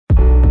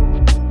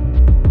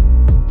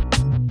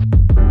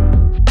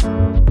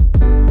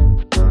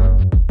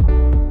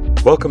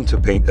Welcome to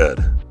Paint Ed.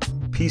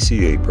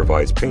 PCA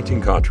provides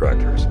painting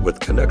contractors with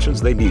connections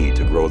they need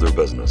to grow their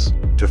business.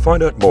 To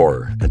find out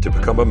more and to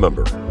become a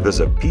member,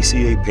 visit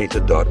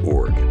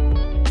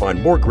pcapainted.org.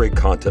 Find more great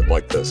content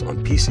like this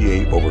on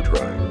PCA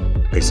Overdrive.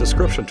 A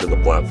subscription to the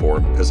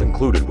platform is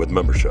included with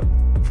membership.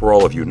 For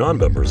all of you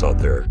non-members out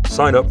there,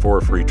 sign up for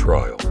a free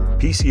trial.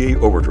 PCA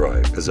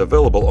Overdrive is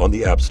available on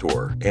the App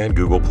Store and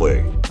Google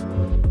Play.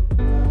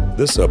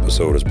 This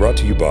episode is brought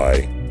to you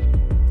by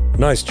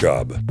Nice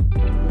Job,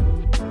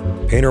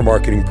 Painter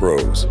Marketing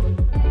Pros,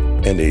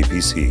 and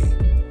APC.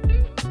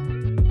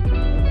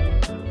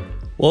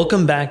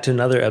 Welcome back to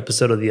another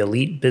episode of the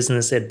Elite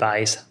Business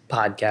Advice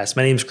Podcast.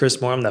 My name is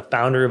Chris Moore. I'm the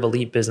founder of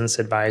Elite Business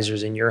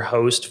Advisors and your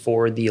host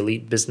for the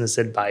Elite Business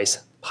Advice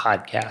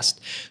Podcast.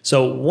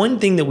 So one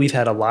thing that we've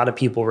had a lot of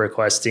people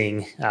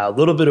requesting a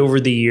little bit over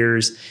the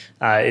years,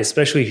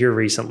 especially here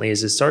recently,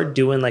 is to start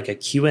doing like a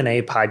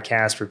Q&A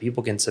podcast where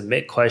people can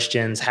submit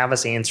questions, have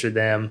us answer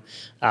them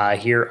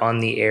here on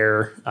the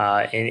air,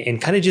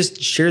 and kind of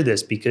just share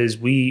this because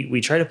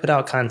we try to put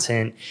out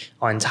content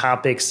on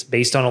topics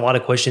based on a lot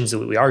of questions that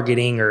we are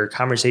getting or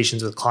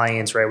conversations with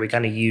clients, right? We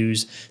kind of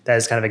use that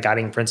as kind of a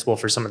guiding principle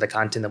for some of the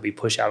content that we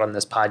push out on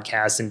this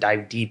podcast and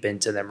dive deep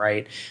into them,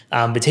 right?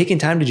 But taking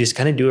time to just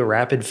kind of do a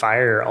rapid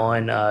fire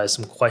on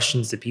some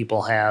questions that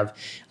people have,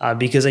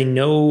 because I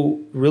know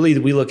really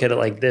we look at it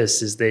like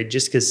this, is that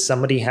just because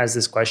somebody has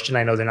this question,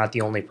 I know they're not the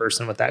only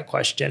person with that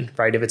question,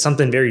 right? If it's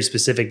something very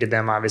specific to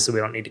them, obviously we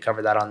don't need to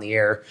cover that on the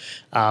air,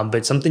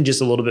 but something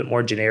just a little bit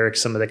more generic,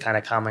 some of the kind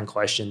of common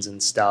questions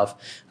and stuff.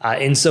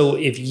 And so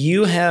if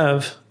you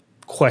have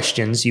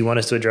questions you want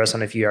us to address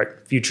on a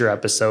future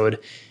episode,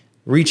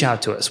 reach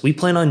out to us. We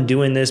plan on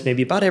doing this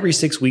maybe about every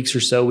 6 weeks or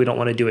so. We don't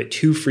want to do it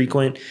too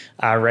frequent,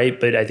 right?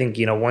 But I think,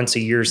 once a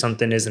year or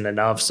something isn't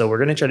enough. So we're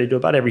going to try to do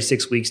about every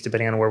 6 weeks,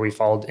 depending on where we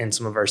fall in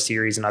some of our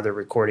series and other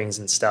recordings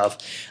and stuff.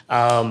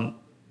 So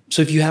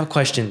if you have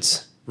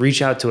questions,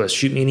 reach out to us.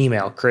 Shoot me an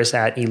email,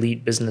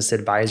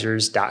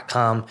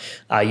 chris@elitebusinessadvisors.com.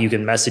 You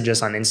can message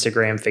us on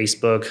Instagram,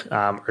 Facebook.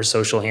 Our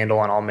social handle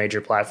on all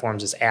major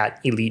platforms is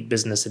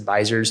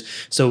 @EliteBusinessAdvisors.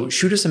 So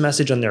shoot us a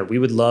message on there. We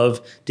would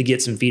love to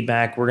get some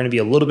feedback. We're going to be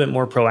a little bit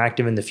more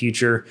proactive in the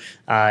future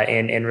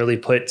and really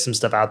put some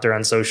stuff out there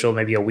on social,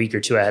 maybe a week or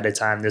two ahead of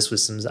time. This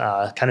was some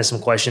some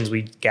questions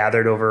we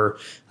gathered over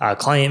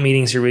client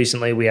meetings here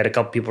recently. We had a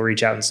couple people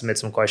reach out and submit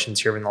some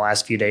questions here in the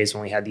last few days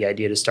when we had the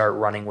idea to start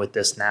running with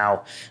this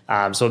now.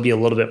 So it'll be a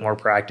little bit more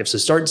proactive. So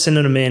start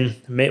sending them in.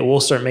 We'll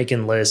start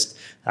making lists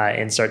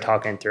and start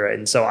talking through it.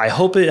 And so I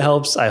hope it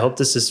helps. I hope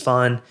this is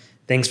fun.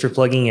 Thanks for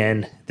plugging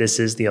in. This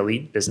is the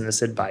Elite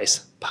Business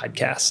Advice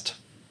Podcast.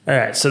 All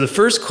right. So the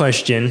first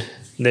question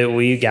that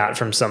we got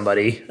from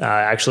somebody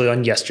actually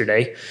on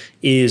yesterday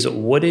is,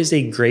 what is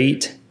a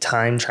great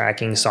time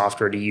tracking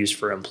software to use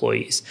for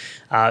employees?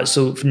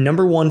 So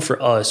number one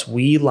for us,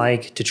 we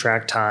like to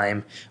track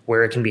time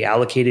where it can be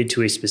allocated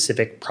to a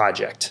specific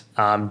project.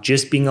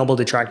 Just being able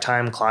to track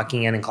time,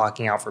 clocking in and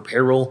clocking out for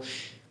payroll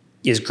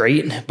is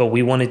great, but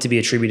we want it to be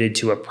attributed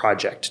to a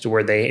project to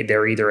where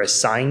they're either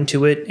assigned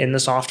to it in the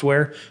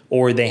software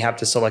or they have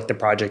to select the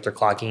project they're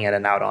clocking in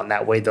and out on.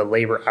 That way the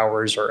labor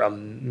hours are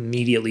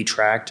immediately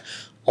tracked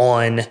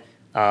on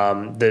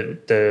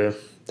the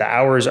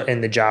hours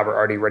in the job are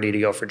already ready to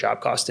go for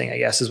job costing, I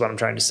guess is what I'm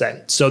trying to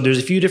say. So there's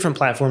a few different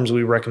platforms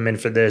we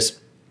recommend for this.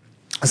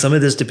 Some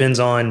of this depends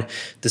on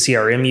the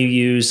CRM you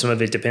use. Some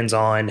of it depends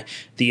on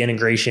the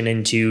integration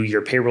into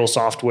your payroll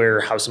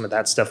software, how some of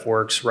that stuff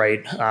works,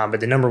 right? But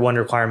the number one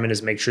requirement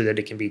is make sure that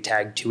it can be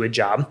tagged to a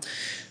job.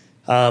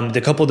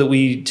 The couple that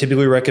we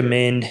typically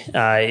recommend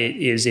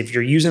is if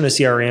you're using a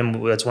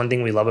CRM, that's one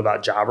thing we love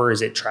about Jobber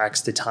is it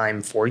tracks the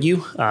time for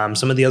you.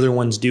 Some of the other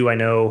ones do. I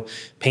know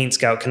Paint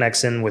Scout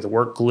connects in with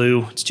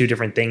WorkGlue. It's two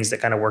different things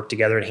that kind of work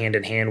together hand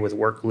in hand. With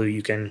WorkGlue,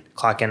 you can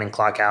clock in and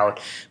clock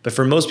out. But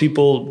for most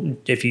people,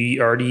 if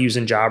you're already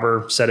using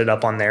Jobber, set it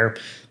up on there.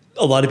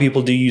 A lot of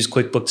people do use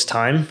QuickBooks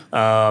Time.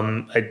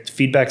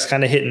 Feedback's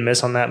kind of hit and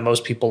miss on that.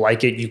 Most people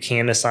like it. You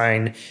can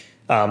assign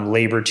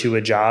labor to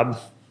a job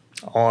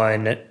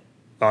on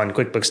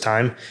QuickBooks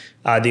Time.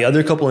 The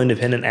other couple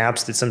independent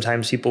apps that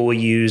sometimes people will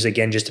use,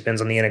 again, just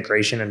depends on the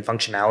integration and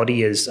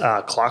functionality, is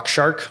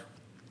ClockShark.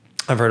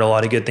 I've heard a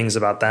lot of good things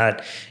about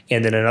that.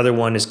 And then another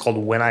one is called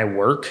When I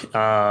Work,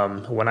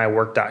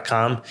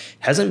 wheniwork.com.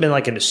 Hasn't been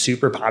like a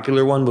super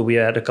popular one, but we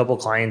had a couple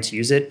clients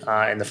use it.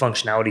 And the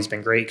functionality's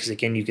been great because,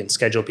 again, you can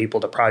schedule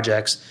people to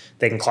projects.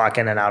 They can clock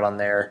in and out on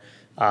there.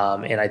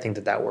 And I think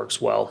that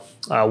works well.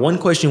 One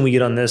question we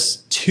get on this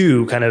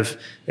too, kind of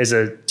is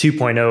a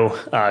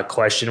 2.0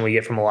 question we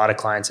get from a lot of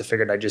clients. I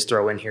figured I'd just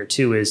throw in here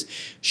too is,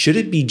 should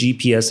it be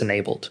GPS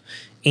enabled?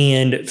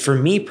 And for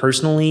me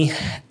personally,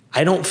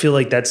 I don't feel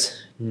like that's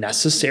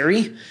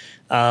necessary,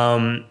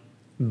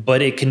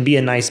 but it can be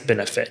a nice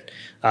benefit.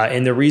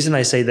 And the reason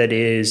I say that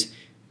is,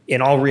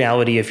 in all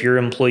reality, if your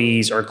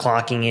employees are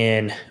clocking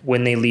in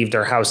when they leave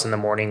their house in the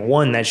morning,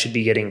 one, that should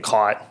be getting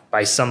caught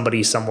by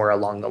somebody somewhere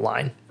along the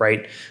line,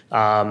 right?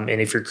 And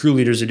if your crew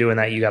leaders are doing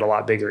that, you got a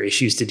lot bigger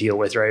issues to deal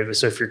with, right?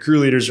 So if your crew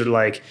leaders are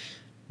like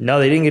No,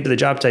 they didn't get to the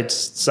job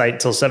site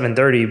till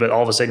 7:30, but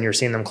all of a sudden you're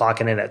seeing them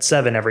clocking in at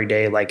 7 every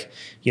day. Like,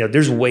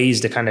 there's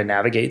ways to kind of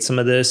navigate some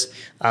of this.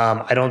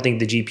 I don't think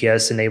the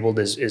GPS enabled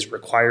is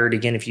required.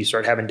 Again, if you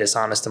start having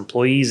dishonest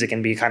employees, it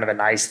can be kind of a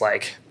nice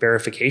like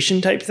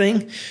verification type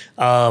thing.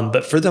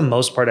 But for the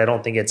most part, I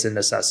don't think it's a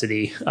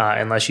necessity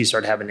unless you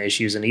start having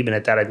issues. And even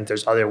at that, I think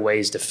there's other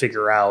ways to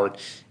figure out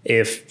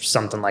if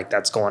something like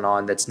that's going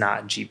on that's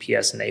not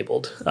GPS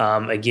enabled.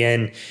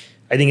 Again,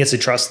 I think it's a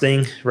trust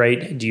thing,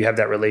 right? Do you have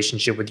that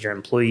relationship with your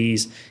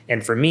employees?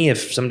 And for me,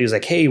 if somebody was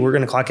like, hey, we're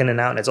going to clock in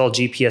and out and it's all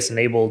GPS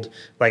enabled,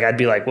 like I'd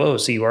be like, whoa,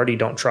 so you already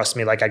don't trust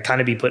me. Like I'd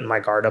kind of be putting my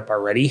guard up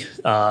already,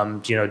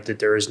 that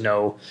there is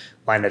no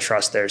line of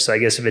trust there. So I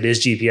guess if it is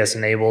GPS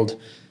enabled,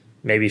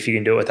 maybe if you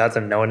can do it without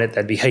them knowing it,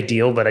 that'd be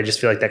ideal. But I just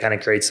feel like that kind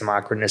of creates some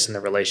awkwardness in the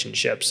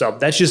relationship. So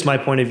that's just my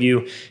point of view.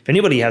 If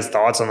anybody has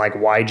thoughts on like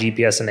why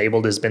GPS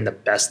enabled has been the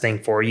best thing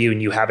for you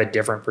and you have a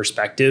different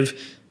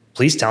perspective,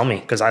 please tell me,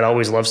 because I'd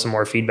always love some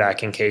more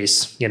feedback in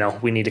case,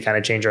 we need to kind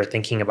of change our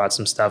thinking about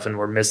some stuff and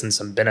we're missing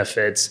some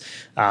benefits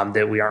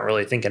that we aren't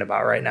really thinking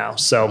about right now.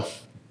 So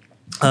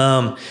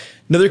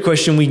another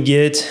question we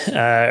get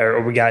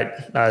or we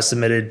got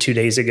submitted 2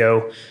 days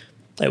ago: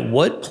 at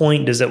what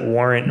point does it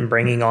warrant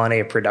bringing on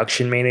a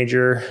production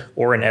manager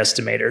or an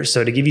estimator?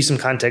 So to give you some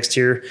context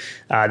here,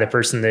 the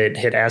person that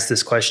had asked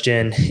this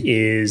question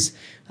is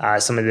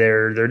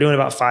they're doing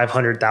about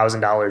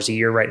 $500,000 a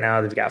year right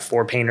now. They've got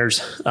 4 painters.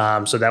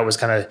 So that was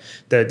kind of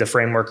the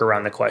framework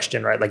around the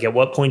question, right? Like at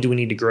what point do we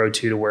need to grow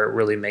to where it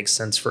really makes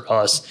sense for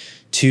us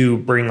to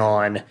bring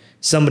on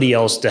somebody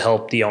else to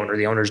help the owner?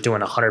 The owner's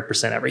doing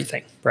 100%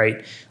 everything,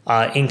 right?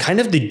 In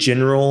kind of the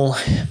general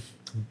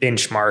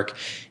benchmark.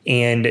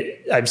 And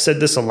I've said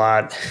this a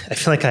lot. I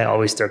feel like I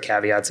always throw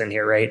caveats in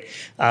here, right?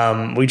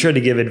 We try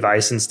to give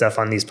advice and stuff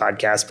on these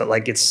podcasts, but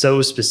like it's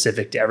so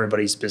specific to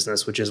everybody's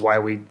business, which is why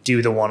we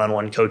do the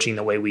one-on-one coaching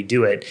the way we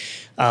do it.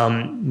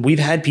 We've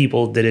had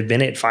people that have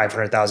been at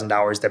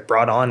 $500,000 that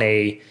brought on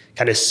a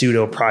kind of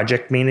pseudo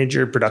project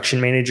manager,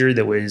 production manager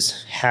that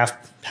was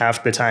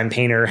half the time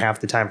painter, half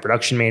the time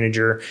production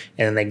manager.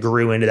 And then they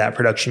grew into that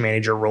production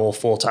manager role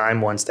full time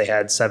once they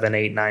had 7,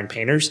 8, 9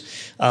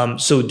 painters.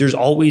 So there's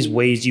always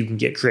ways you can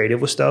get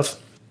creative with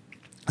stuff.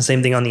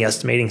 Same thing on the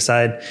estimating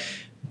side.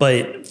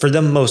 But for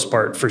the most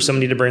part, for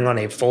somebody to bring on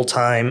a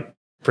full-time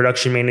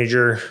production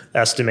manager,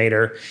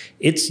 estimator,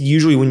 it's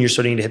usually when you're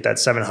starting to hit that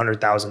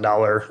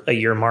 $700,000 a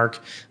year mark,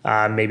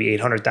 maybe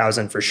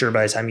 $800,000 for sure.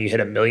 By the time you hit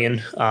 $1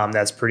 million,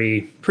 that's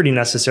pretty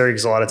necessary,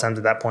 because a lot of times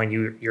at that point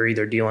you're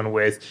either dealing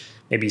with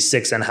maybe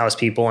 6 in-house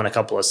people and a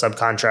couple of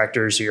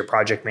subcontractors, so you're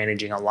project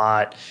managing a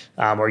lot,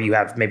 or you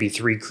have maybe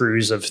 3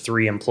 crews of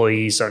 3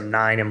 employees, so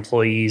 9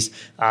 employees.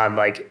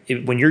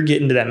 When you're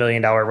getting to that $1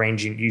 million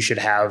range, you should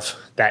have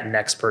that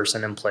next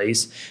person in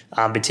place.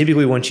 But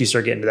typically once you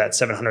start getting to that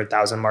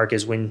 700,000 mark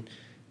is when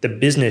the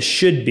business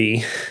should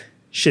be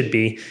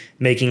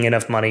making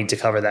enough money to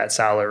cover that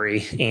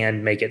salary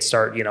and make it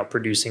start,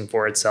 producing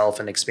for itself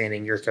and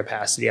expanding your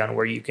capacity on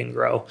where you can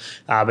grow.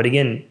 But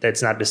again,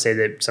 that's not to say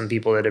that some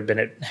people that have been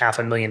at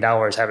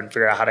 $500,000 haven't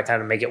figured out how to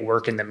kind of make it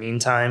work in the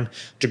meantime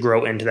to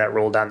grow into that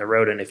role down the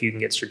road. And if you can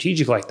get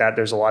strategic like that,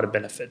 there's a lot of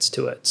benefits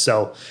to it.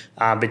 So,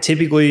 but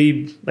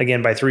typically,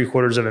 again, by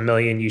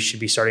 $750,000, you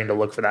should be starting to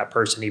look for that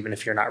person, even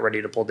if you're not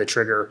ready to pull the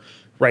trigger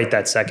right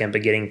that second,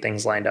 but getting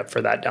things lined up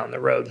for that down the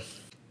road.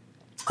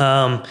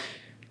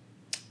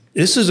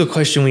 This was a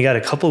question we got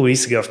a couple of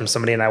weeks ago from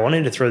somebody, and I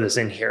wanted to throw this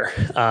in here.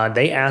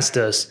 They asked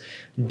us,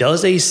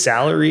 does a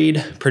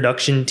salaried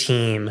production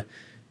team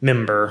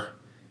member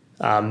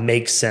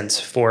make sense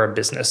for a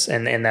business?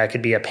 And that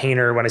could be a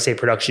painter. When I say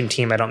production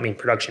team, I don't mean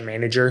production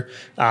manager.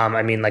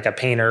 I mean like a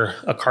painter,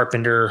 a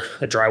carpenter,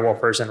 a drywall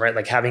person, right?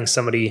 Like having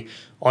somebody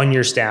on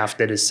your staff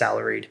that is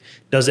salaried.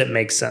 Does it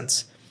make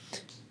sense?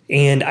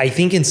 And I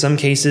think in some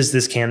cases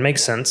this can make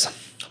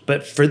sense,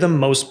 but for the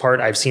most part,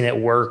 I've seen it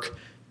work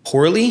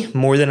poorly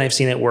more than I've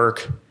seen it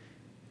work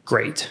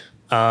great.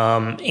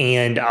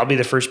 And I'll be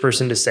the first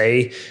person to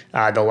say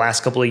the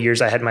last couple of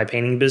years I had my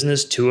painting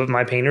business, 2 of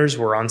my painters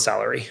were on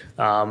salary.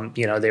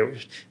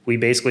 We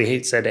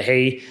basically said,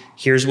 hey,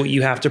 here's what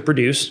you have to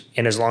produce.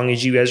 And as long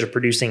as you guys are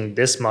producing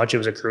this much, it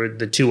was accrued,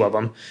 the 2 of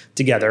them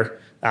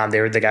together.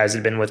 They were the guys that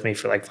had been with me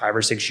for like 5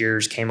 or 6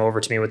 years, came over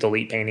to me with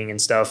elite painting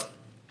and stuff.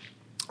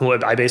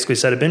 Well, I basically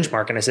set a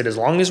benchmark and I said, as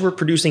long as we're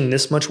producing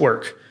this much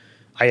work,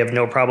 I have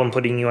no problem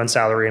putting you on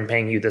salary and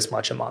paying you this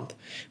much a month,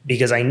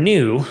 because I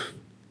knew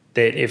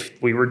that if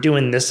we were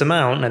doing this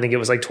amount, I think it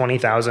was like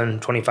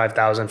 $20,000,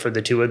 $25,000 for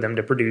the 2 of them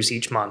to produce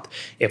each month.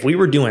 If we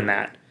were doing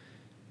that,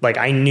 like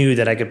I knew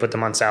that I could put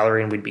them on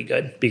salary and we'd be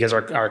good, because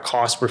our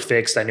costs were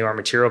fixed. I knew our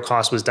material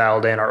cost was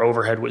dialed in. Our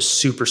overhead was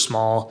super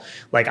small.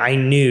 Like I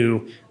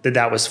knew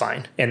that was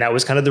fine. And that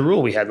was kind of the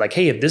rule we had. Like,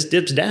 hey, if this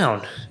dips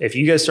down, if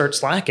you guys start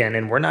slacking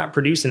and we're not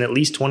producing at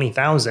least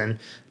 20,000,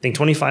 I think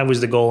 25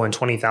 was the goal and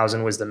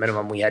 20,000 was the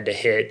minimum we had to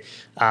hit.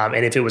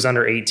 And if it was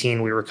under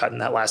 18, we were cutting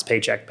that last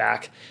paycheck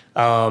back.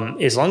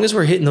 As long as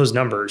we're hitting those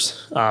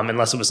numbers,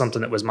 unless it was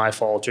something that was my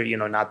fault or,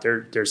 not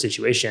their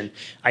situation,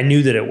 I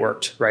knew that it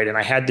worked, right? And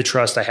I had the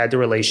trust, I had the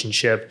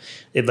relationship.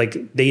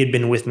 They had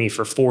been with me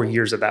for 4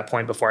 years at that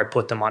point before I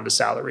put them onto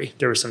salary.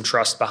 There was some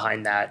trust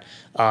behind that.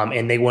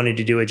 And they wanted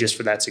to do it just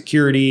for that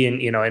security.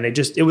 And, and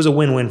it was a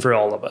win-win for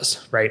all of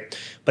us, right?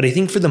 But I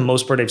think for the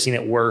most part, I've seen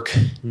it work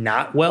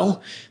not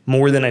well,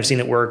 more than I've seen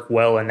it work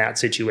well in that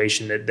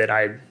situation that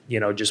I,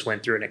 just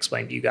went through and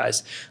explained to you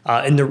guys.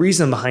 And the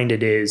reason behind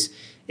it is,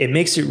 it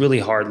makes it really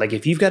hard. Like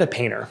if you've got a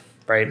painter,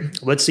 right?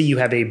 Let's say you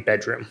have a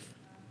bedroom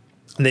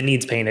that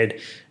needs painted.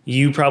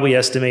 You probably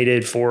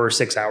estimated 4 or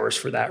 6 hours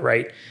for that,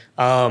 right?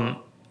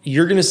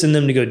 You're going to send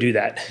them to go do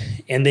that.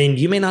 And then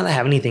you may not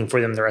have anything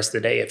for them the rest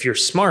of the day. If you're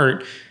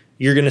smart,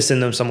 you're going to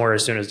send them somewhere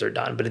as soon as they're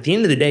done. But at the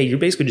end of the day, you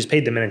basically just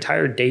paid them an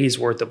entire day's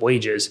worth of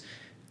wages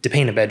to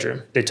paint a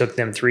bedroom that took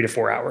them 3 to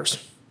 4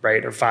 hours.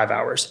 Right? Or 5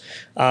 hours.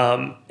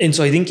 And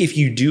so I think if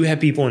you do have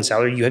people in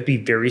salary, you have to be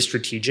very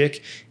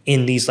strategic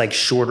in these like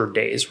shorter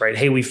days, right?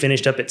 Hey, we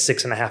finished up at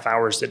 6.5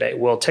 hours today.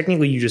 Well,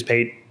 technically you just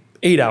paid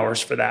 8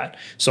 hours for that.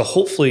 So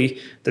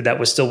hopefully that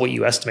was still what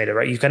you estimated,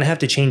 right? You kind of have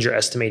to change your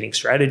estimating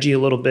strategy a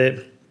little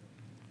bit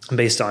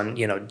based on,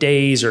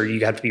 days, or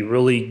you have to be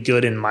really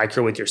good in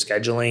micro with your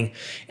scheduling.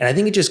 And I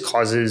think it just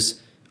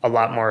causes a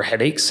lot more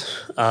headaches.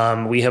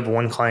 We have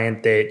one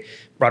client that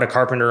brought a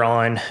carpenter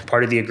on.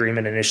 Part of the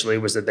agreement initially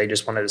was that they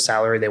just wanted a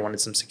salary. They wanted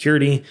some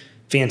security.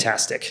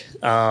 Fantastic.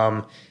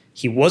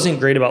 He wasn't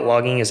great about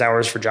logging his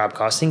hours for job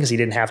costing because he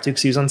didn't have to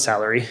because he was on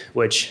salary,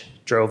 which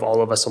drove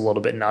all of us a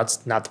little bit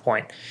nuts. Not the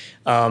point.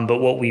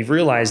 But what we've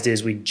realized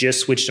is we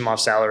just switched him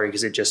off salary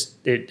because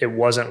it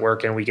wasn't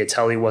working. We could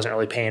tell he wasn't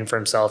really paying for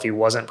himself. He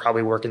wasn't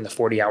probably working the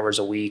 40 hours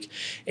a week.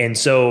 And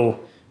so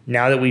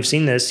now that we've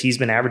seen this, he's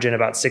been averaging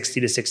about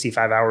 60 to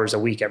 65 hours a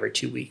week every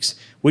 2 weeks,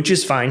 which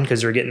is fine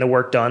because they're getting the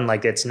work done.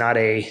 Like it's not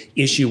a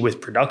issue with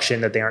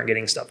production that they aren't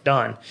getting stuff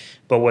done.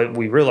 But what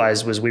we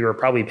realized was we were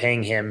probably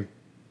paying him,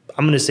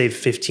 I'm going to say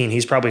 15.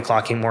 He's probably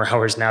clocking more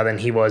hours now than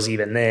he was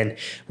even then.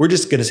 We're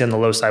just going to say on the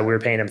low side, we were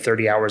paying him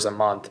 30 hours a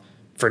month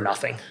for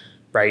nothing.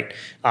 Right.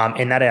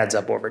 And that adds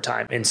up over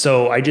time. And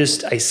so I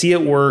see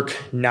it work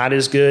not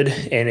as good,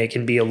 and it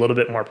can be a little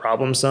bit more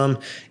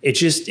problemsome. It's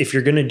just, if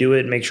you're going to do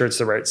it, make sure it's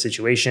the right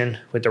situation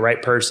with the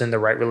right person, the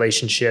right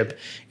relationship,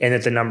 and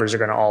that the numbers are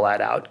going to all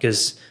add out,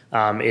 because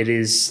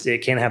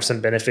it can have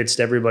some benefits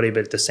to everybody.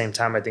 But at the same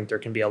time, I think there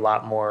can be a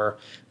lot more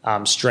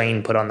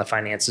strain put on the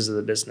finances of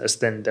the business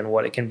than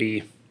what it can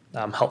be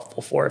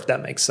helpful for, if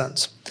that makes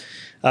sense.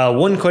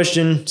 One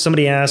question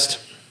somebody asked,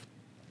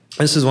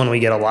 this is one we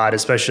get a lot,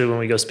 especially when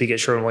we go speak at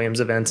Sherwin-Williams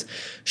events.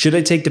 Should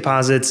I take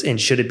deposits, and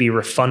should it be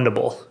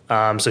refundable?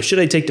 So should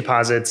I take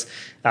deposits?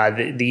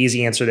 The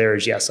easy answer there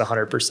is yes,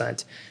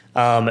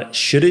 100%.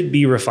 Should it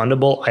be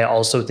refundable? I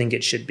also think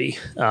it should be.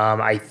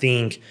 I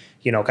think,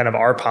 kind of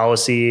our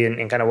policy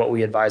and kind of what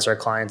we advise our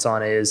clients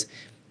on is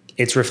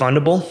it's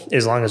refundable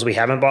as long as we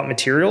haven't bought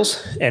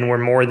materials and we're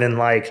more than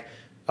like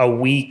a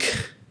week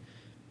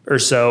or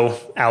so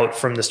out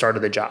from the start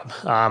of the job.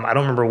 I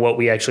don't remember what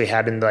we actually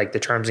had in like the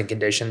terms and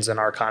conditions in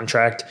our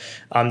contract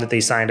that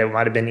they signed. It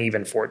might have been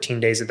even 14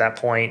 days at that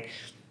point.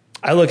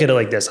 I look at it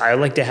like this. I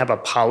like to have a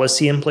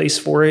policy in place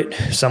for it,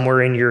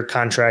 somewhere in your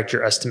contract,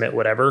 your estimate,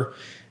 whatever,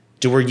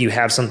 to where you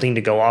have something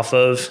to go off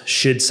of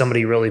should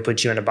somebody really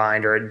put you in a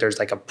bind or there's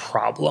like a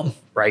problem,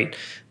 right?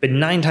 But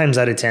 9 times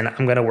out of 10,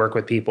 I'm going to work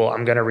with people.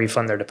 I'm going to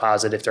refund their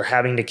deposit. If they're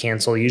having to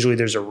cancel, usually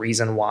there's a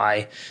reason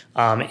why.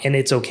 And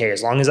it's okay.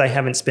 As long as I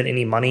haven't spent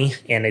any money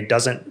and it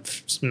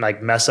doesn't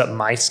like mess up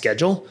my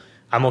schedule,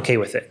 I'm okay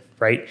with it,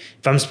 right?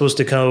 If I'm supposed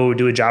to go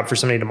do a job for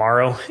somebody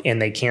tomorrow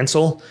and they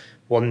cancel,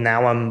 well,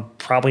 now I'm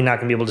probably not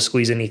going to be able to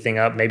squeeze anything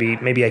up.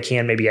 Maybe I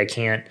can, maybe I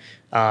can't.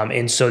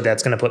 And so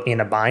that's going to put me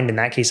in a bind. In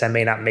that case, I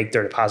may not make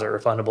their deposit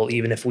refundable,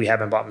 even if we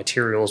haven't bought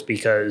materials,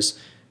 because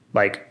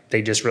like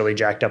they just really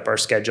jacked up our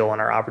schedule and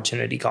our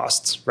opportunity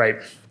costs, right?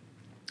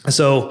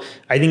 So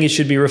I think it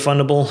should be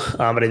refundable,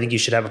 but I think you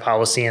should have a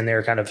policy in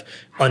there kind of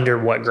under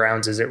what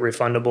grounds is it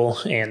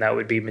refundable, and that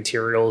would be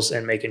materials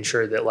and making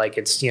sure that like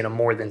it's,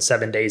 more than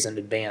 7 days in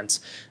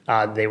advance,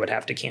 they would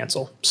have to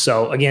cancel.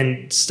 So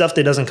again, stuff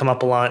that doesn't come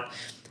up a lot.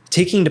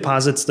 Taking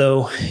deposits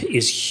though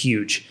is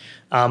huge.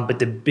 But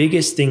the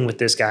biggest thing with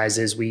this, guys,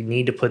 is we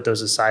need to put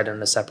those aside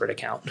in a separate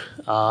account.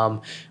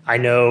 I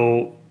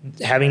know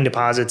having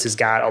deposits has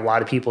got a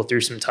lot of people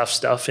through some tough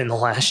stuff in the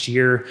last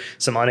year,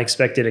 some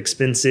unexpected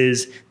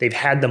expenses. They've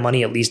had the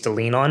money at least to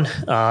lean on.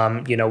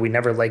 We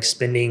never like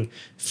spending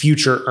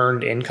future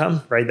earned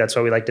income, right? That's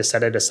why we like to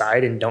set it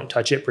aside and don't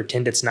touch it,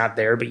 pretend it's not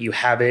there, but you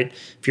have it.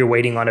 If you're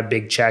waiting on a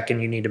big check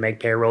and you need to make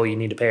payroll, you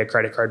need to pay a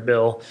credit card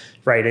bill,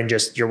 right? And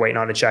just you're waiting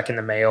on a check in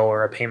the mail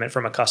or a payment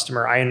from a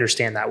customer. I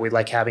understand that. We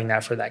like having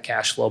that for that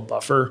cash flow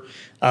buffer.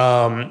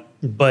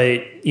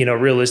 But,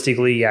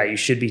 realistically, yeah, you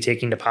should be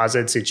taking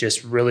deposits. It's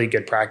just really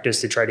good practice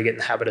to try to get in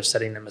the habit of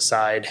setting them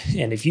aside.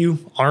 And if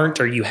you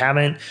aren't, or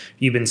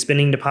you've been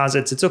spending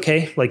deposits, it's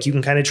okay. Like, you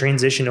can kind of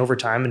transition over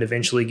time and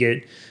eventually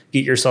get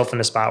yourself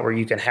in a spot where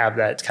you can have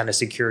that kind of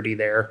security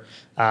there,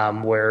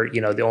 where,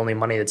 the only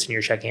money that's in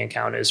your checking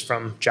account is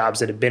from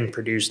jobs that have been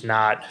produced,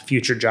 not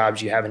future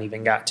jobs you haven't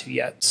even got to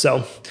yet.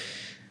 So,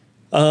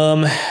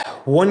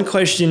 one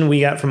question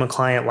we got from a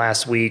client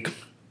last week,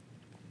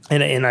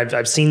 and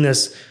I've seen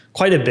this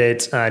quite a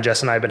bit.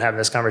 Jess and I have been having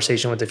this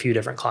conversation with a few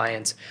different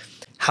clients.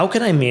 How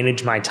can I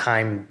manage my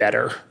time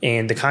better?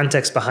 And the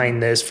context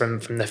behind this from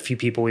the few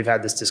people we've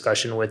had this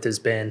discussion with has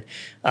been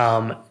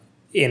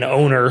an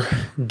owner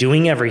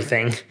doing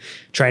everything,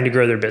 trying to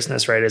grow their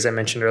business, right? As I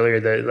mentioned earlier,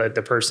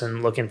 the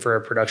person looking for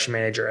a production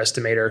manager,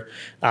 estimator.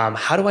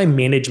 How do I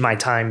manage my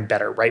time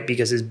better, right?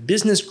 Because as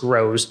business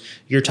grows,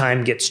 your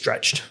time gets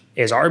stretched.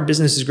 As our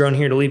business has grown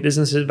here to Elite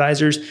Business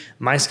Advisors,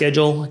 my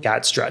schedule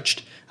got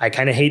stretched. I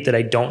kind of hate that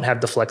I don't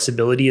have the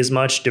flexibility as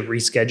much to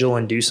reschedule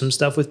and do some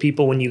stuff with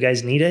people when you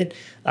guys need it,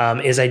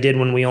 as I did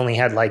when we only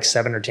had like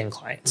 7 or 10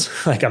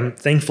 clients. Like, I'm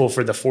thankful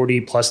for the 40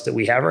 plus that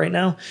we have right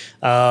now.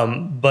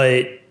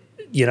 But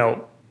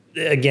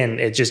again,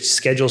 it just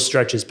schedule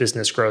stretches,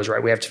 business grows,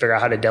 right? We have to figure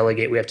out how to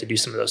delegate. We have to do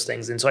some of those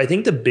things. And so I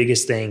think the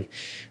biggest thing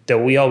that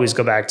we always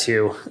go back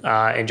to,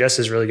 and Jess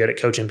is really good at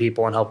coaching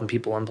people and helping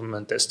people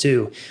implement this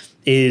too,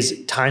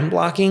 is time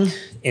blocking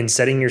and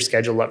setting your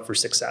schedule up for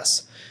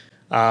success.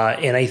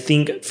 And I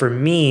think for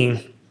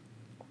me,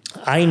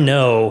 I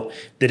know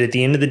that at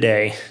the end of the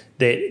day,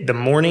 that the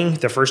morning,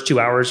 the first 2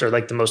 hours are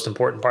like the most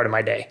important part of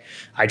my day.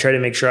 I try to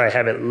make sure I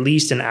have at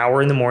least an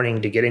hour in the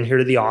morning to get in here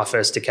to the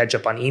office to catch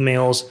up on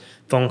emails,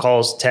 phone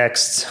calls,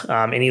 texts,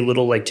 any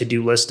little like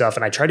to-do list stuff.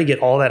 And I try to get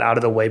all that out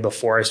of the way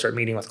before I start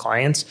meeting with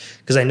clients,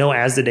 because I know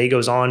as the day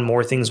goes on,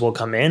 more things will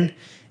come in.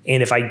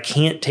 And if I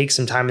can't take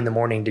some time in the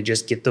morning to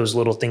just get those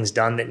little things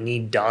done that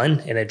need done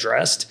and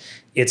addressed,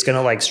 it's going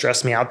to like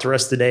stress me out the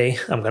rest of the day.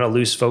 I'm going to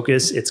lose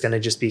focus. It's going to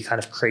just be kind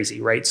of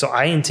crazy, right? So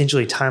I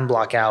intentionally time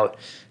block out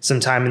some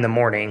time in the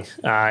morning,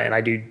 and I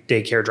do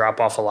daycare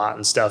drop off a lot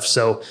and stuff.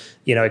 So,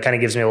 it kind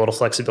of gives me a little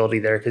flexibility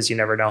there, because you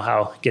never know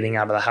how getting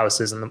out of the house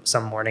is in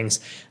some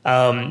mornings.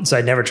 So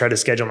I never try to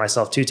schedule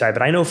myself too tight,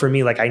 but I know for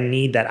me, like, I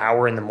need that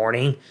hour in the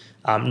morning,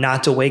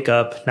 not to wake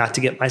up, not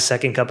to get my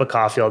second cup of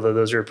coffee, although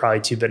those are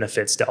probably 2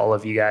 benefits to all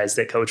of you guys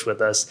that coach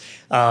with us,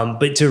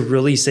 but to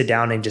really sit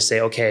down and just say,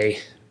 okay,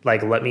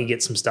 like, let me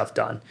get some stuff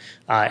done.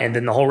 And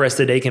then the whole rest of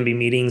the day can be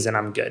meetings, and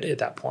I'm good at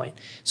that point.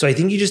 So I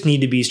think you just need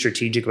to be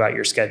strategic about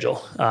your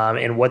schedule.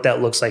 And what that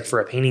looks like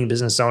for a painting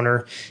business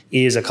owner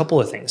is a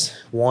couple of things.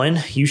 One,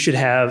 you should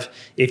have,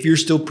 if you're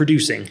still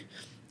producing,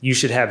 you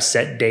should have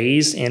set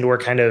days and or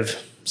kind of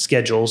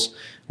schedules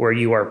where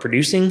you are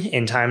producing,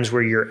 and times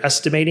where you're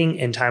estimating,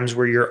 and times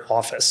where you're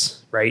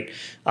office, right?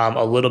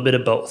 A little bit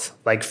of both.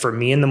 Like for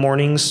me in the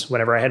mornings,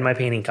 whenever I had my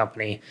painting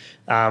company,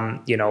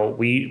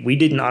 we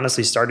didn't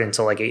honestly start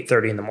until like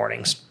 8:30 in the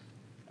mornings.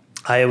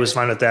 I was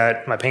fine with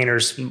that. My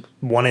painters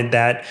wanted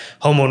that.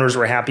 Homeowners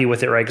were happy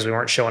with it, right? Because we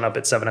weren't showing up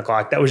at 7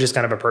 o'clock. That was just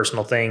kind of a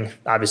personal thing.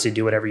 Obviously,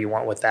 do whatever you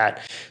want with that.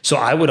 So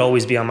I would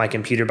always be on my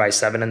computer by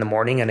 7 in the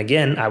morning. And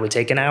again, I would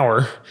take an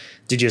hour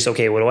to just,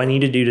 okay, what do I need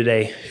to do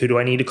today? Who do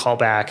I need to call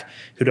back?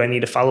 Who do I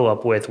need to follow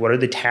up with? What are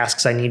the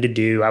tasks I need to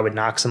do? I would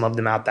knock some of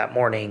them out that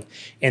morning.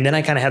 And then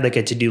I kind of had like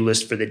a to-do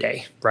list for the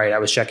day, right? I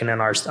was checking in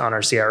on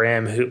our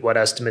CRM, what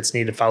estimates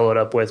needed followed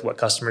up with, what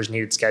customers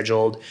needed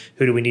scheduled,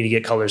 who do we need to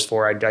get colors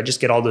for? I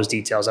just get all those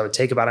details. I would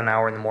take about an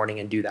hour in the morning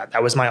and do that.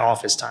 That was my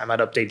office time. I'd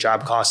update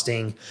job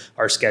costing,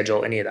 our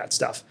schedule, any of that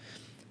stuff.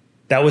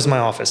 That was my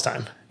office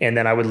time. And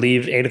then I would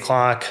leave 8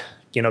 o'clock,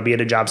 be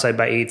at a job site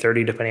by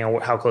 8:30, depending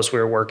on how close we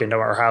were working to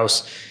our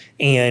house.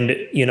 And,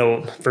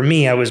 for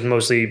me, I was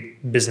mostly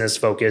business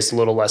focused, a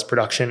little less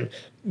production.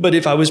 But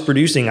if I was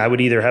producing, I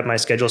would either have my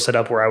schedule set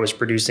up where I was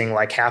producing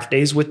like half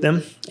days with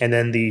them, and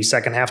then the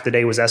second half of the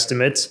day was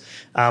estimates,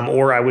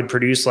 or I would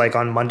produce like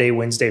on Monday,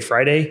 Wednesday,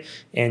 Friday,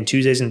 and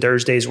Tuesdays and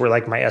Thursdays were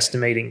like my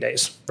estimating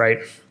days, right?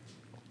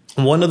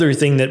 One other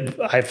thing that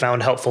I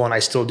found helpful, and I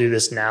still do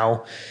this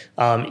now,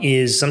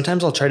 is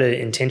sometimes I'll try to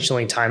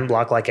intentionally time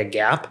block like a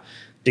gap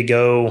to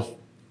go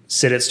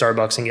sit at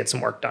Starbucks and get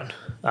some work done.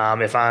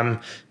 If I'm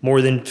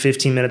more than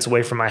 15 minutes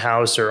away from my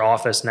house or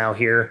office now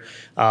here,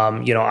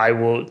 I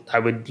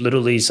would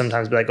literally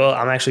sometimes be like, oh,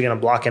 I'm actually going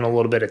to block in a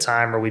little bit of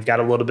time, or we've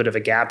got a little bit of a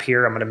gap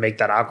here. I'm going to make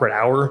that awkward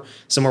hour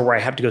somewhere where I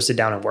have to go sit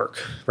down and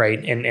work,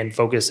 right? And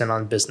focus in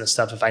on business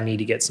stuff if I need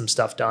to get some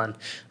stuff done.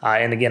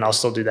 And again, I'll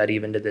still do that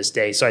even to this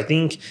day. So I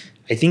think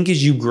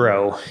as you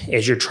grow,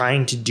 as you're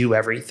trying to do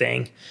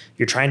everything,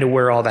 you're trying to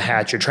wear all the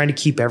hats, you're trying to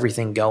keep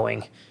everything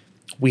going,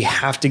 we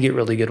have to get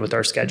really good with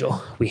our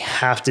schedule. We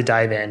have to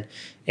dive in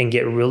and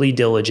get really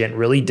diligent,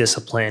 really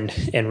disciplined,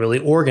 and really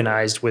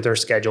organized with our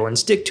schedule and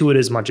stick to it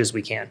as much as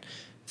we can.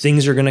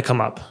 Things are going to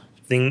come up.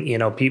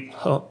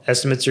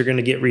 Estimates are going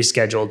to get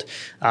rescheduled.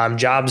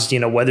 Jobs,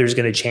 weather's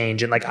going to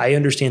change. And I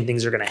understand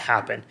things are going to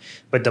happen.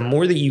 But the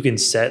more that you can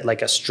set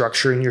like a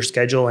structure in your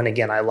schedule, and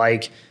again, I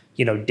like,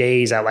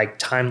 days. I like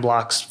time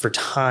blocks for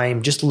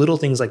time, just little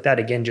things like that.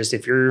 Again, just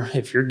if you're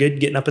good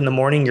getting up in the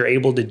morning, you're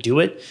able to do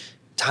it.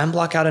 Time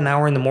block out an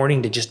hour in the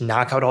morning to just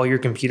knock out all your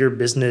computer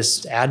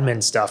business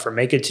admin stuff, or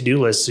make a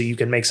to-do list so you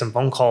can make some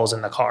phone calls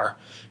in the car,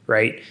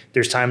 right?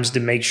 There's times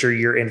to make sure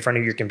you're in front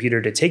of your computer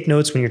to take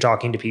notes when you're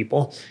talking to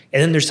people.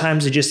 And then there's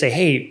times to just say,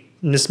 hey,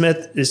 Ms.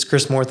 Smith, this is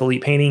Chris Moore with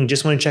Elite Painting.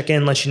 Just want to check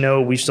in, let you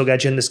know we've still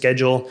got you in the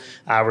schedule.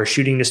 We're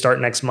shooting to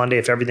start next Monday.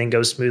 If everything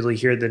goes smoothly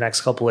here the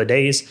next couple of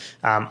days,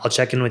 I'll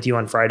check in with you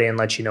on Friday and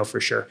let you know for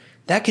sure.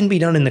 That can be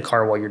done in the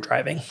car while you're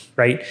driving,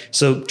 right?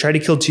 So try to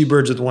kill two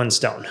birds with one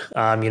stone.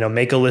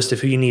 Make a list of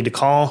who you need to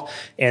call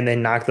and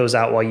then knock those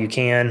out while you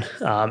can,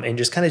 and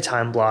just kind of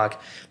time block.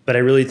 But I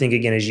really think,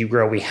 again, as you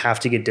grow, we have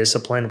to get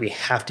disciplined. We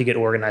have to get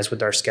organized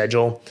with our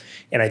schedule.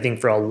 And I think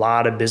for a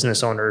lot of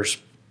business owners,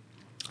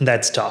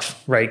 that's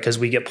tough, right? Because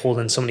we get pulled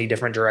in so many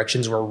different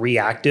directions. We're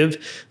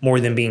reactive more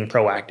than being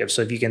proactive.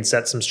 So if you can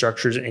set some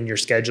structures in your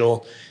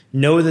schedule,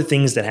 know the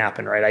things that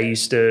happen, right?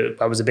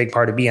 I was a big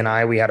part of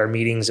BNI. We had our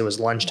meetings. It was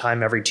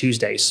lunchtime every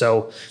Tuesday.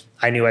 So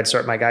I knew I'd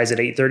start my guys at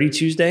 8:30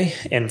 Tuesday,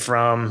 and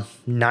from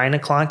 9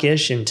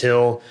 o'clock-ish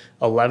until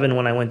 11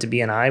 when I went to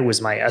BNI was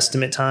my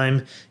estimate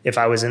time if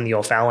I was in the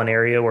O'Fallon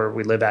area where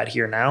we live at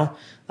here now.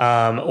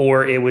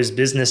 Or it was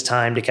business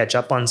time to catch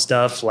up on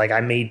stuff. Like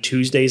I made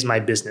Tuesdays my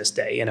business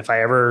day. And if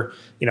I ever,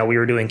 we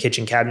were doing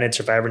kitchen cabinets,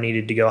 or if I ever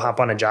needed to go hop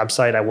on a job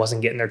site, I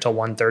wasn't getting there till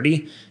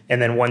 1:30.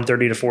 And then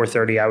 1:30 to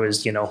 4:30, I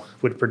was,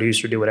 would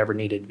produce or do whatever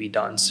needed to be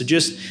done. So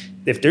just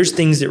if there's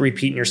things that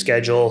repeat in your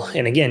schedule,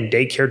 and again,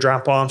 daycare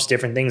drop-offs,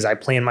 different things, I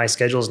plan my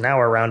schedules now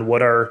around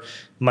what our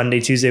Monday,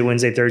 Tuesday,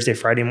 Wednesday, Thursday,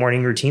 Friday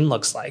morning routine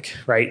looks like,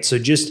 right? So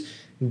just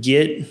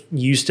get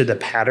used to the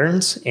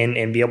patterns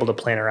and be able to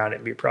plan around it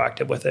and be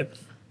proactive with it.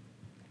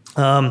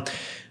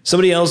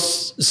 Somebody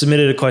else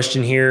submitted a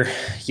question here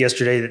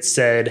yesterday that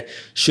said,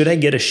 should I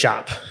get a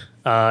shop?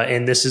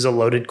 And this is a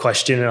loaded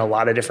question in a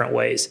lot of different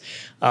ways.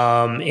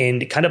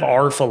 And kind of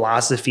our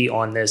philosophy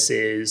on this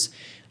is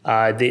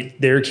that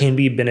there can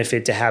be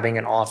benefit to having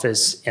an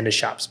office and a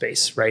shop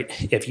space, right?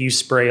 If you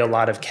spray a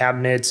lot of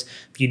cabinets,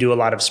 if you do a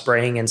lot of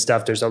spraying and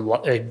stuff, there's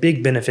a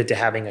big benefit to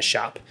having a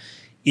shop.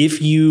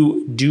 If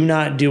you do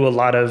not do a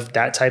lot of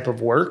that type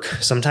of work,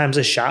 sometimes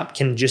a shop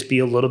can just be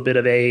a little bit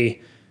of a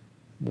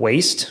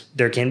waste.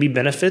 There can be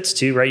benefits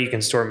too, right? You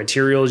can store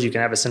materials, you can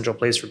have a central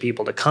place for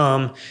people to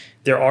come.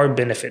 There are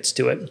benefits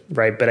to it,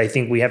 right? But I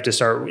think we have to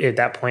start at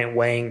that point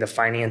weighing the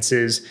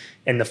finances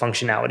and the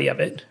functionality of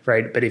it,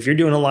 right? But if you're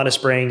doing a lot of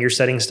spraying, you're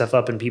setting stuff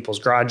up in people's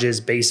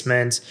garages,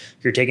 basements,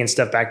 you're taking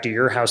stuff back to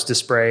your house to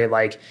spray,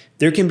 like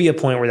there can be a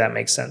point where that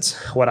makes sense.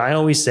 What I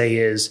always say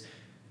is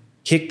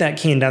kick that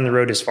can down the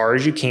road as far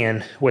as you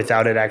can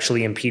without it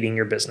actually impeding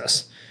your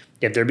business.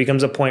 If there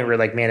becomes a point where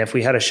like, man, if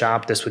we had a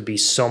shop, this would be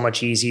so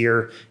much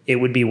easier. It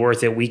would be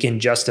worth it. We can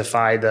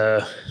justify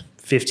the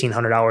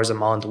 $1,500 a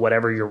month,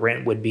 whatever your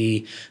rent would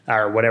be,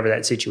 or whatever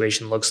that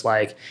situation looks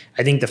like.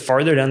 I think the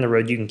farther down the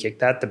road you can kick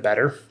that, the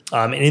better.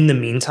 And in the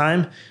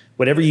meantime,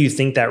 whatever you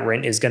think that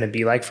rent is going to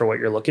be like for what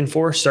you're looking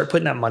for, start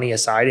putting that money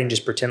aside and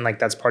just pretend like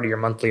that's part of your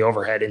monthly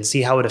overhead and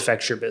see how it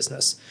affects your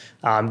business.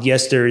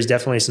 Yes, there is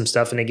definitely some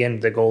stuff. And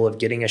again, the goal of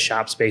getting a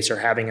shop space or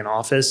having an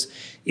office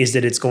is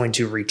that it's going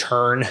to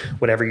return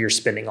whatever you're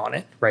spending on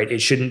it, right?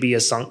 It shouldn't be a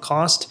sunk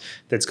cost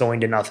that's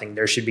going to nothing.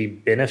 There should be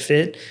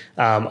benefit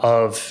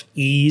of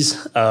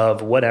ease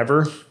of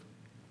whatever.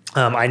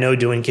 I know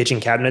doing kitchen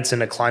cabinets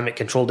in a climate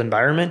controlled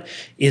environment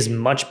is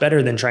much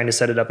better than trying to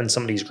set it up in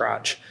somebody's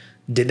garage.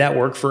 Did that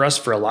work for us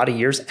for a lot of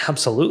years?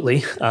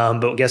 Absolutely.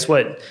 But guess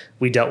what?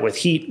 We dealt with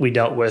heat. We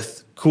dealt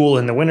with cool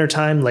in the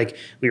wintertime. Like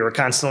we were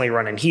constantly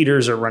running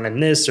heaters or running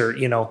this or,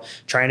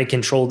 trying to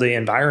control the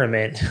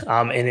environment.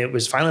 And it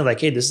was finally like,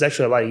 hey, this is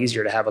actually a lot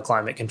easier to have a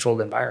climate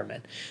controlled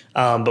environment.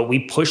 But we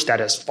pushed that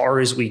as far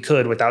as we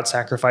could without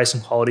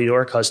sacrificing quality to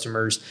our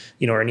customers,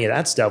 or any of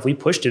that stuff. We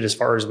pushed it as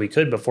far as we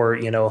could before,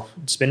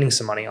 spending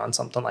some money on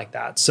something like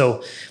that.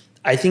 So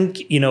I think,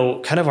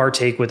 kind of our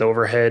take with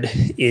overhead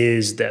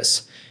is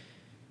this.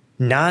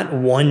 Not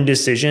one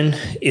decision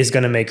is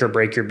going to make or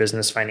break your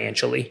business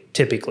financially,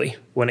 typically,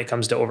 when it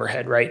comes to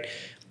overhead, right?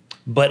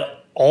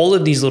 But all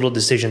of these little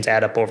decisions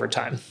add up over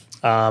time.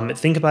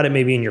 Think about it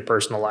maybe in your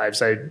personal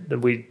lives.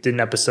 We did an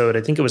episode,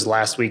 I think it was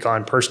last week,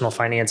 on personal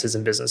finances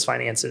and business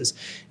finances.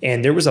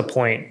 And there was a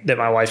point that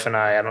my wife and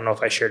I don't know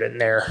if I shared it in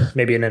there,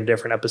 maybe in a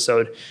different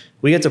episode,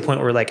 we got to a point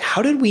where we're like,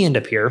 how did we end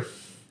up here?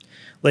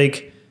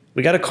 Like,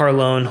 we got a car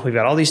loan, we've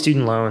got all these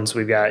student loans,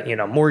 we've got,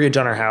 mortgage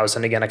on our house.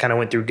 And again, I kind of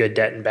went through good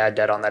debt and bad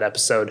debt on that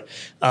episode.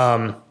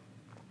 But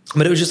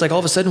it was just like all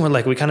of a sudden we're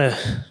like, I don't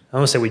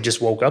want to say we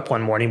just woke up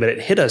one morning, but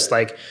it hit us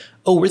like,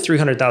 oh, we're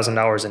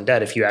 $300,000 in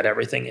debt if you add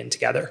everything in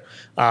together.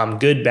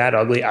 Good, bad,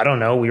 ugly, I don't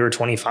know. We were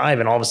 25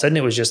 and all of a sudden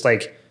it was just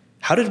like,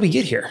 how did we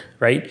get here,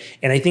 right?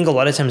 And I think a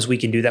lot of times we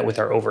can do that with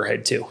our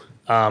overhead too.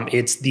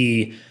 It's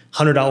the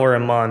 $100 a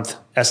month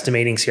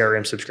estimating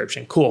CRM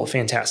subscription. Cool,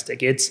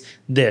 fantastic. It's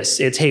this.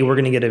 It's, hey, we're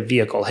going to get a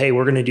vehicle. Hey,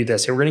 we're going to do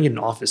this. Hey, we're going to get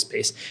an office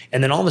space.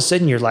 And then all of a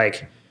sudden you're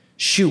like,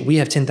 shoot, we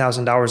have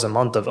 $10,000 a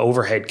month of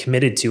overhead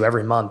committed to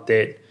every month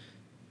that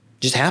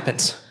just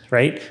happens,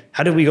 right?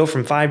 How did we go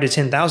from 5 to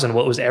 10,000?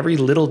 Well, it was every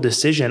little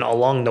decision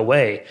along the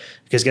way.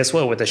 Because guess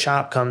what? With the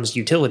shop comes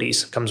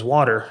utilities, comes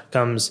water,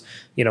 comes,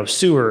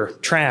 sewer,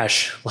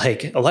 trash,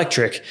 like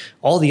electric,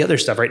 all the other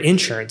stuff, right?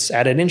 Insurance,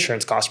 added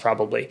insurance costs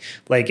probably.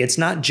 Like it's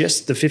not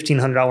just the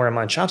 $1,500 a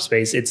month shop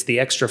space, it's the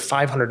extra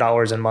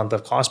 $500 a month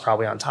of cost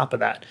probably on top of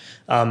that.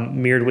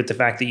 Mirrored with the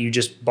fact that you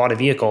just bought a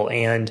vehicle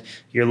and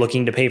you're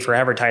looking to pay for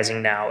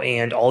advertising now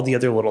and all the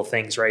other little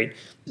things, right?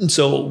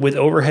 So with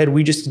overhead,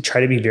 we just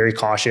try to be very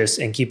cautious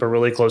and keep a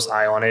really close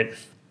eye on it.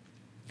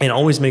 And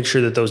always make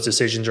sure that those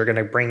decisions are going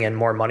to bring in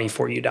more money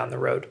for you down the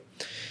road.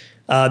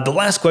 The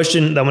last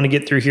question that I'm going to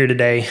get through here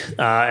today,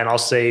 and I'll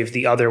save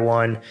the other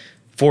one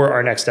for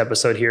our next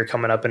episode here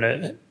coming up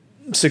in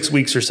 6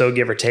 weeks or so,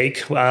 give or take.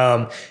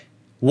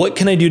 What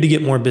can I do to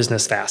get more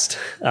business fast?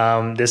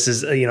 This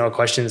is a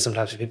question that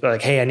sometimes people are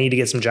like, hey, I need to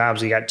get some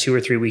jobs. We got 2 or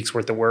 3 weeks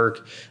worth of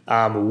work.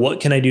 What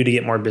can I do to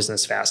get more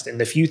business fast?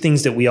 And the few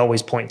things that we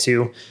always point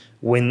to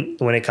when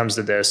it comes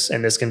to this,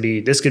 and this could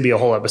be a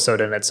whole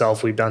episode in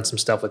itself. We've done some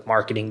stuff with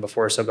marketing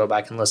before, so go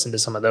back and listen to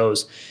some of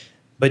those.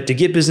 But to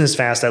get business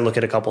fast, I look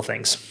at a couple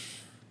things.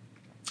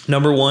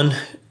 Number one,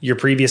 your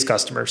previous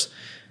customers.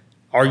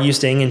 Are you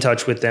staying in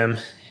touch with them?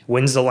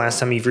 When's the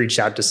last time you've reached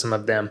out to some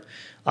of them?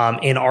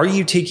 And are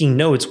you taking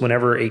notes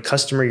whenever a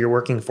customer you're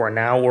working for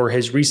now or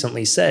has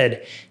recently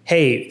said,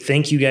 hey,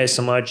 thank you guys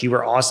so much. You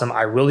were awesome.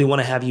 I really want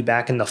to have you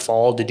back in the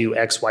fall to do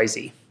X, Y,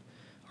 Z.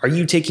 Are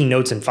you taking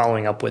notes and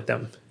following up with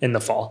them in the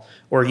fall?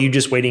 Or are you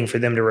just waiting for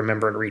them to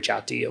remember and reach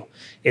out to you?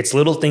 It's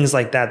little things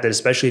like that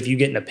especially if you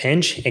get in a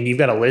pinch and you've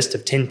got a list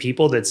of 10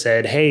 people that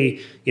said, hey,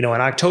 in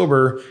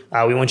October,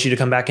 we want you to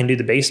come back and do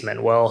the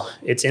basement. Well,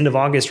 it's end of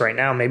August right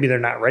now. Maybe they're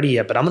not ready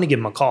yet, but I'm going to give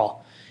them a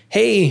call.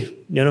 Hey,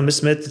 Ms.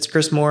 Smith, it's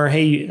Chris Moore.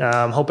 Hey,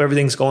 hope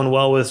everything's going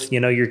well with,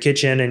 your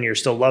kitchen and you're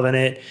still loving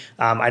it.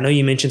 I know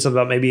you mentioned something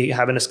about maybe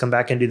having us come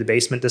back and do the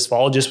basement this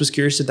fall. Just was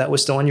curious if that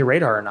was still on your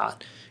radar or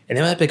not. And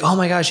they might be like, oh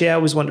my gosh, yeah, I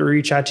always wanted to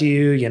reach out to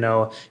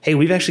you. Hey,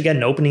 we've actually got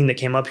an opening that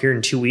came up here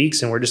in 2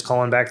 weeks and we're just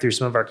calling back through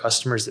some of our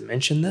customers that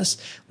mentioned this.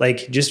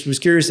 Like, just was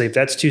curious, if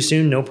that's too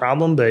soon, no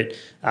problem. But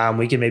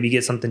we can maybe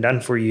get something done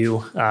for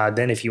you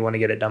then if you want to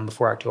get it done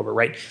before October,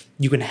 right?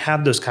 You can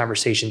have those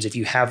conversations if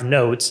you have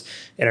notes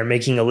and are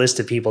making a list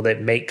of people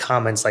that make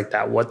comments like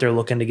that, what they're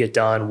looking to get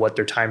done, what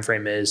their time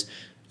frame is.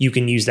 You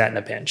can use that in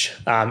a pinch.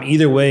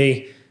 Either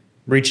way,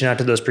 reaching out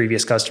to those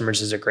previous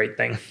customers is a great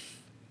thing.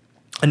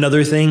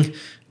 Another thing,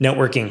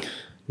 networking.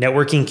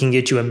 Networking can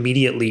get you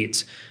immediate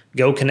leads.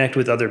 Go connect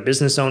with other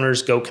business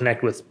owners. Go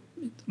connect with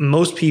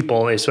most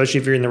people,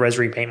 especially if you're in the res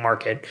repaint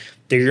market,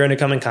 that you're going to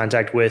come in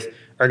contact with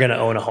are going to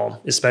own a home,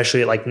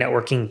 especially at like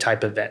networking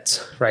type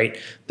events, right?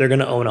 They're going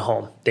to own a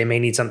home. They may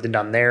need something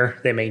done there.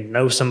 They may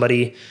know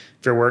somebody.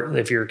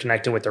 If you're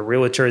connected with a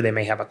realtor, they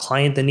may have a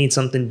client that needs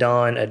something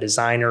done, a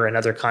designer,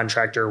 another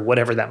contractor,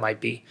 whatever that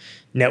might be.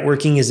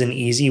 Networking is an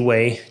easy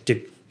way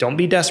to don't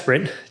be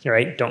desperate,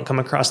 right? Don't come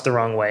across the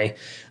wrong way.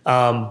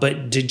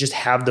 But to just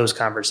have those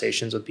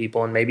conversations with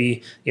people. And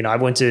maybe, I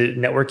went to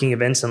networking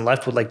events and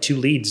left with like 2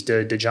 leads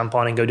to jump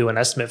on and go do an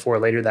estimate for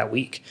later that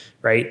week,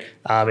 right?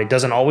 It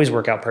doesn't always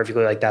work out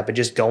perfectly like that, but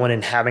just going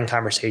and having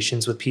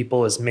conversations with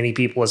people, as many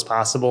people as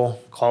possible,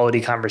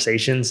 quality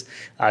conversations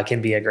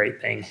can be a great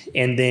thing.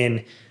 And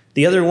then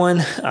the other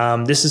one,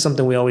 this is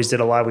something we always did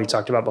a lot. We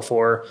talked about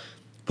before.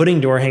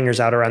 Putting door hangers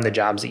out around the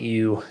jobs that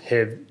you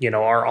have,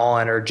 are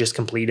on or just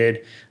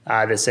completed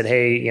that said,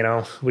 hey,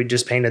 we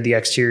just painted the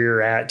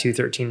exterior at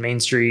 213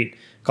 Main Street.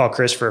 Call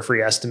Chris for a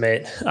free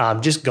estimate.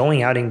 Just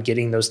going out and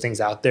getting those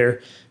things out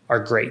there are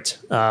great.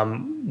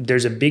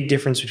 There's a big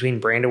difference between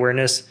brand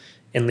awareness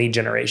and lead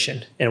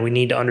generation. And we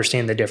need to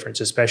understand the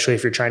difference, especially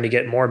if you're trying to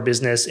get more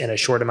business in a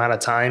short amount of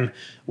time.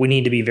 We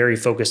need to be very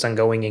focused on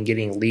going and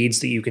getting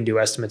leads that you can do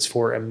estimates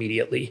for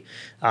immediately.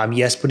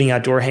 Yes, putting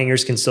out door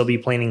hangers can still be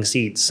planting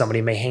seeds.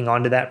 Somebody may hang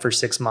on to that for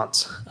 6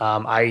 months.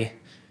 I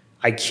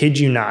kid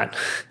you not.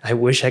 I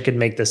wish I could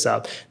make this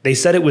up. They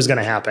said it was going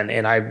to happen.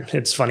 And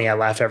it's funny, I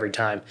laugh every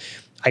time.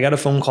 I got a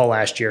phone call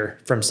last year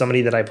from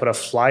somebody that I put a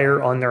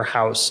flyer on their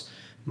house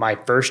my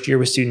first year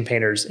with Student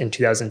Painters in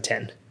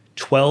 2010.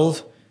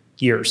 12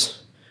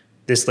 years.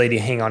 This lady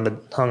hung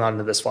on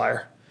to this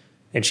flyer.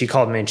 And she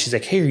called me and she's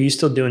like, hey, are you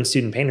still doing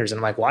Student Painters? And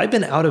I'm like, well, I've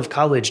been out of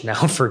college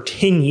now for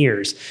 10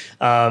 years.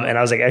 And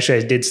I was like, actually,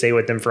 I did stay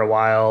with them for a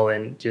while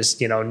and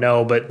just,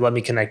 no, but let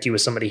me connect you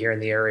with somebody here in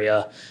the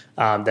area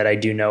that I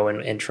do know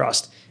and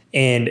trust.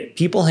 And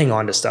people hang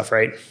on to stuff,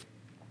 right?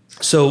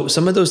 So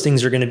some of those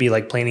things are going to be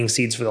like planting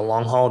seeds for the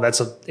long haul.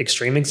 That's an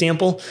extreme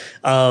example.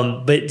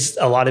 But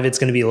a lot of it's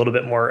going to be a little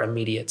bit more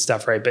immediate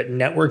stuff, right? But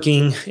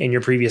networking and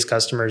your previous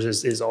customers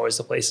is always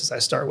the places I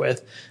start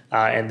with.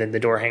 And then the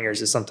door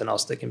hangers is something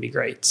else that can be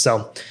great.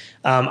 So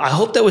I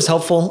hope that was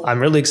helpful. I'm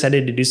really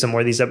excited to do some more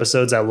of these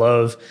episodes. I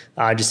love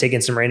just taking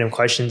some random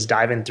questions,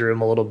 diving through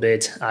them a little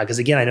bit. Because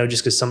again, I know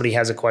just because somebody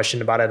has a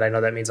question about it, I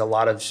know that means a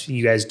lot of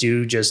you guys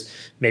do. Just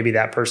maybe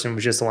that person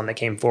was just the one that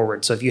came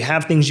forward. So if you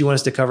have things you want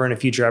us to cover in a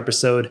future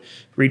episode,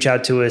 reach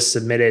out to us,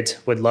 submit it.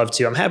 Would love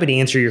to. I'm happy to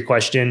answer your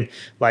question.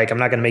 Like, I'm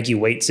not going to make you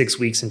wait 6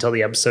 weeks until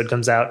the episode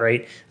comes out,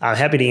 right? I'm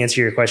happy to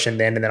answer your question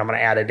then, and then I'm going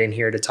to add it in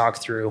here to talk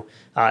through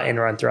and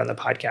run through on the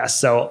podcast.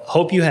 So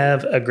hope you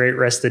have a great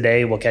rest of the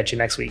day. We'll catch you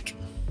next week.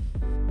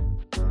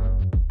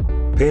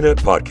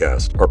 PayNet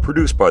podcasts are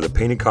produced by the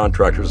Painting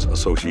Contractors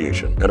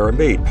Association and are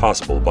made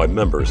possible by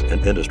members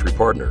and industry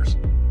partners.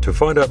 To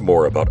find out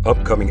more about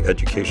upcoming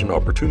education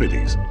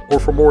opportunities or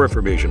for more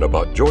information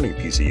about joining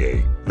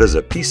PCA,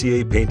 visit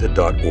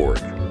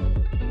pcapainted.org.